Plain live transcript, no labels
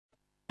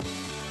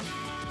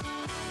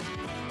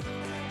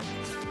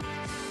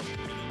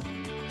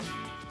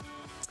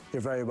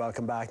You're very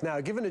welcome back.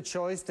 Now, given a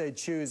choice, they'd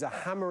choose a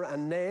hammer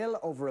and nail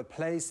over a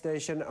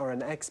PlayStation or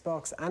an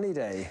Xbox any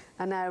day.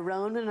 And now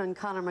Ronan and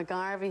Conor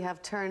McGarvey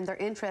have turned their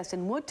interest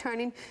in wood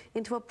turning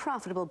into a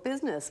profitable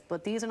business.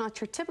 But these are not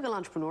your typical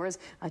entrepreneurs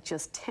at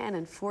just 10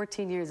 and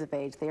 14 years of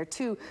age. They are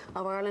two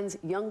of Ireland's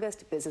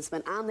youngest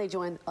businessmen, and they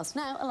join us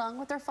now along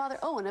with their father,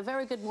 Owen. A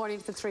very good morning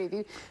to the three of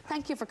you.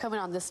 Thank you for coming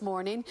on this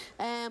morning.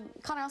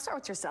 Conor, I'll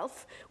start with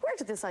yourself. Where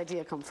did this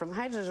idea come from?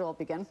 How did it all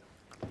begin?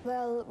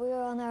 Well, we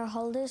were on our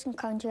holidays in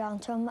County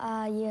Antrim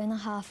a year and a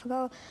half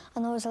ago,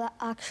 and there was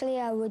actually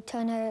a wood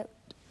turner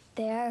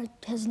there.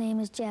 His name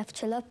is Jeff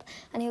Tulip,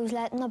 and he was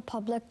letting the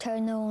public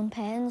turn their own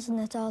pens, and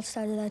it all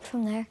started out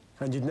from there.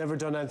 And you'd never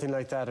done anything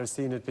like that or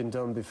seen it been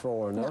done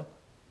before, no?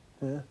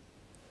 Yeah.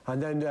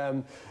 And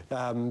then,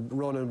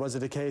 Ronan, was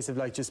it a case of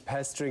like just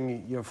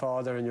pestering your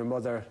father and your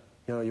mother?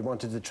 You know, you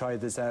wanted to try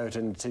this out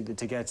and to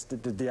get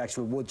the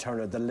actual wood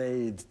turner, the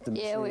lathe, the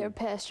machine. Yeah, we were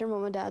pestering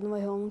Mum and Dad on the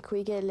way home. Can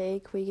we get a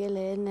lathe? Can we get a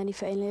lathe? And then he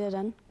finally let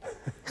in.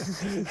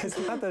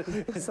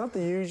 It's not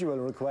the usual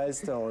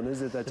request, Owen,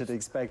 is it, that you'd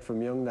expect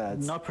from young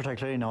lads? Not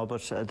particularly, no,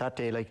 but that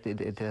day, like,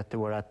 they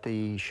were at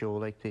the show,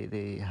 like,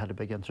 they had a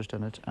big interest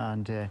in it,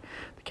 and they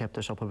kept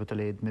us up about the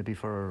lathe maybe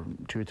for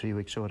 2 or 3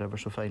 weeks or whatever,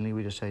 so finally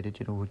we decided,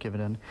 you know, we'd give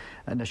it in,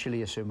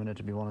 initially assuming it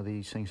would be one of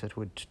these things that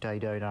would die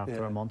down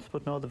after a month,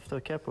 but no,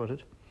 they've kept with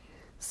it.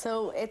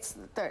 So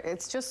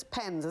it's just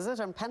pens, is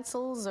it? And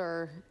pencils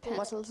or...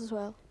 Pencils as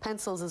well.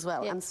 Pencils as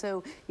well. Yeah. And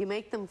so you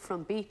make them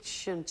from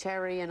beech and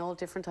cherry and all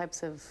different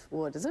types of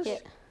wood, is it? Yeah.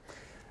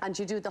 And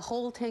you do the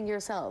whole thing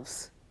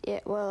yourselves? Yeah,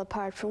 well,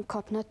 apart from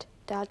cutting it,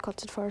 Dad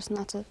cuts it for us and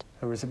that's it.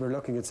 And we're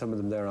looking at some of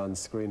them there on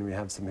screen. We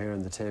have some here on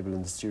the table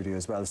in the studio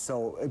as well.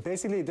 So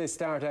basically they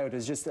start out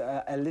as just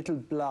a little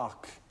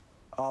block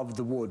of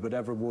the wood,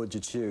 whatever wood you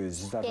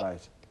choose, is that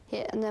right?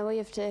 Yeah, and then we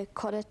have to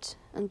cut it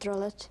and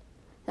drill it.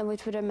 Then we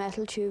put a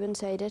metal tube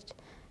inside it,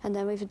 and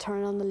then we have to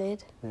turn on the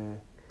lid. Yeah.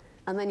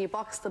 And then you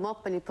box them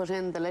up and you put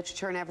in the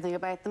literature and everything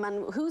about them.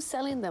 And who's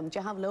selling them? Do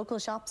you have local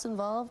shops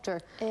involved, or...?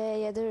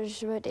 Yeah,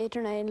 there's about 8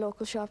 or 9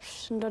 local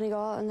shops in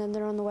Donegal, and then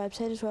they're on the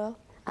website as well.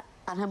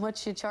 And how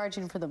much are you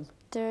charging for them?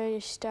 They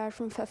start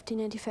from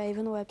 $15.95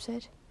 on the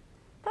website.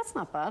 That's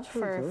not bad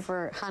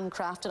for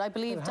handcrafted. I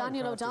believe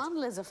Daniel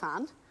O'Donnell is a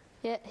fan.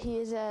 Yeah, he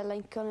has a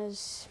link on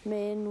his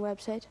main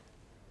website.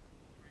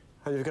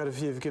 And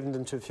you've given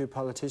them to a few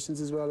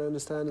politicians as well, I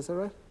understand, is that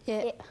right?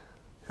 Yeah.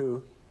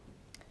 Who?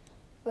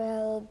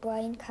 Well,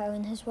 Brian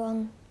Cowan has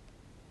one.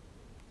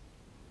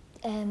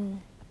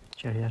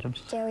 Jerry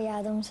Adams. Jerry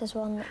Adams has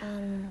one,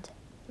 and...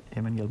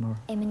 Eamon Gilmore.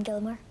 Eamon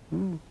Gilmore.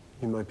 You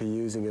might be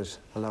using it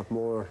a lot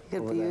more.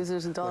 You'll be using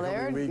it in Dáil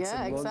Éireann.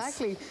 Yeah,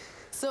 exactly.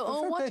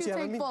 So, what do you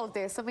think of all of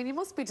this? I mean, you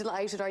must be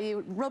delighted. Are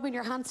you rubbing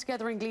your hands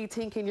together in glee,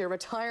 thinking your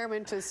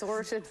retirement is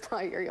sorted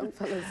by your young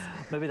fellas?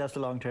 Maybe that's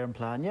the long-term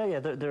plan. Yeah,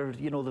 they're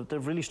you know,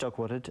 they've really stuck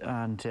with it,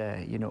 and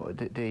you know,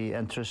 the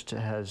interest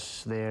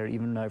has there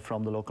even now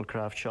from the local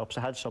craft shops.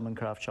 I had some in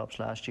craft shops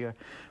last year,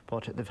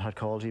 but they've had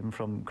calls even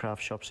from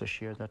craft shops this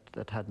year that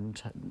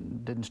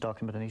didn't stock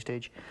them at any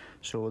stage.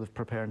 So they're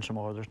preparing some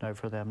orders now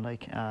for them,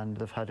 like, and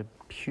they've had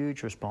a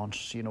huge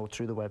response, you know,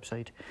 through the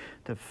website.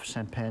 They've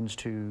sent pens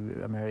to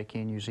America,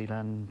 New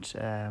Zealand,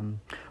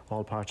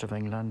 all parts of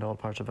England, all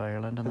parts of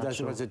Ireland. And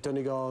that's was it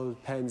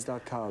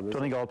DonegalPens.com?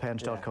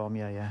 DonegalPens.com,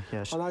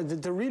 yes. And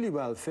they're really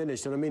well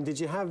finished. And I mean, did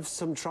you have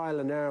some trial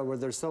and error? Were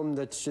there some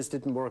that just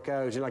didn't work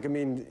out? Like, I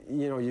mean,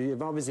 you know,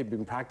 you've obviously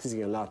been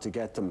practicing a lot to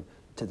get them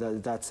to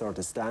that sort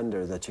of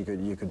standard that you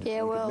could make them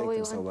so well. Yeah,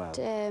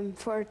 we went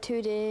for a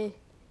 2-day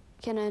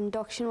kind of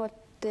induction with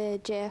the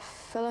Jeff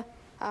fella.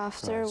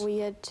 After we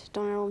had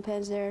done our own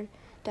pens there,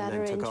 Dad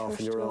arranged took off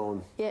on your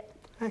own. Yeah.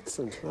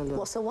 Excellent.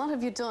 Well, so what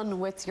have you done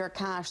with your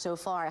cash so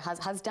far?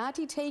 Has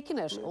Daddy taken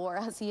it, or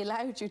has he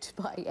allowed you to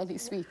buy any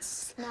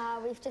sweets?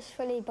 No, we've just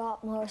really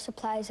bought more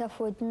supplies of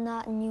wood and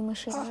that, and new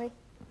machinery.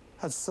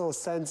 That's so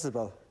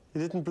sensible.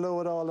 You didn't blow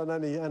it all on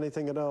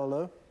anything at all,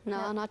 no?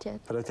 No, not yet.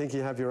 But I think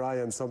you have your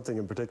eye on something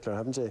in particular,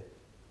 haven't you?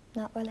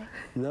 Not really.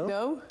 No?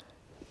 No?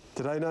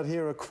 Did I not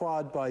hear a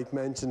quad bike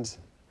mentioned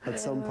at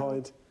some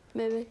point?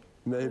 Maybe.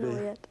 Maybe.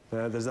 Not yet.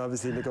 There's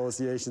obviously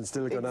negotiations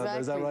still going on.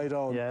 Is that right,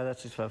 Owen? Yeah,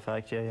 that's just a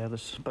fact. Yeah,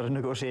 there's a bit of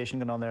negotiation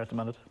going on there at the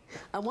minute.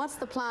 And what's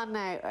the plan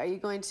now? Are you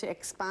going to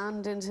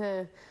expand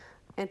into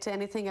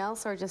anything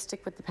else, or just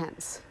stick with the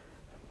pens?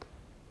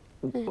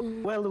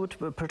 Well, they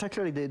would,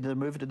 particularly they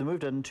moved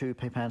into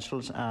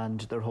pencils,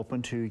 and they're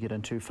hoping to get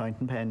into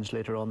fountain pens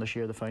later on this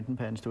year. The fountain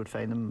pens, they would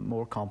find them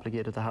more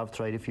complicated. They have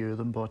tried a few of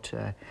them, but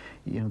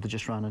you know, they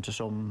just ran into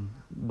some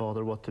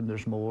bother with them.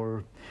 There's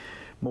more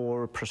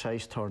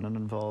precise turning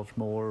involved,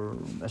 more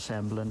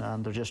assembling,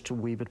 and they're just a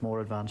wee bit more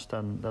advanced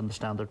than the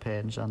standard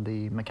pens and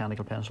the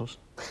mechanical pencils.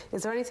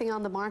 Is there anything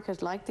on the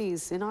market like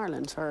these in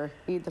Ireland, or are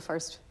you the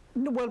first?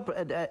 No, well,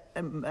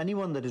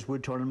 anyone that is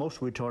wood turning,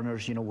 most wood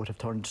turners, you know, would have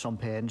turned some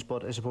pens,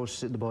 but I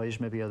suppose the boys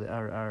maybe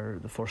are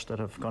the first that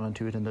have gone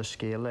into it in this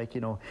scale. Like,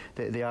 you know,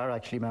 they are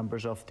actually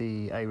members of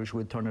the Irish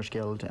Wood Turners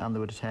Guild, and they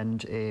would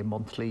attend a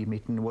monthly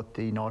meeting with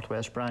the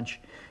Northwest branch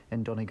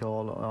in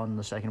Donegal on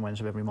the second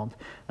Wednesday of every month.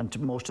 And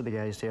most of the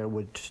guys there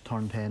would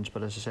turn pens,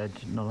 but as I said,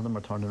 none of them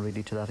are turning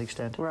really to that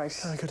extent. Right.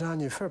 Good on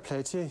you. Fair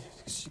play to you.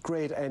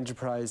 Great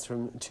enterprise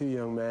from two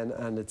young men,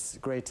 and it's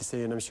great to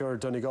see. And I'm sure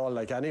Donegal,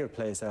 like any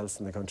place else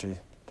in the country,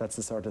 that's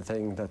the sort of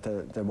thing that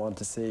they want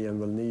to see and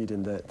will need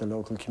in the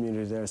local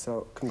community there.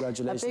 So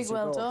congratulations. A big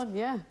well done,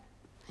 yeah.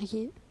 Thank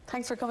you.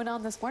 Thanks for coming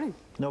on this morning.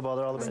 No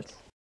bother, all the best.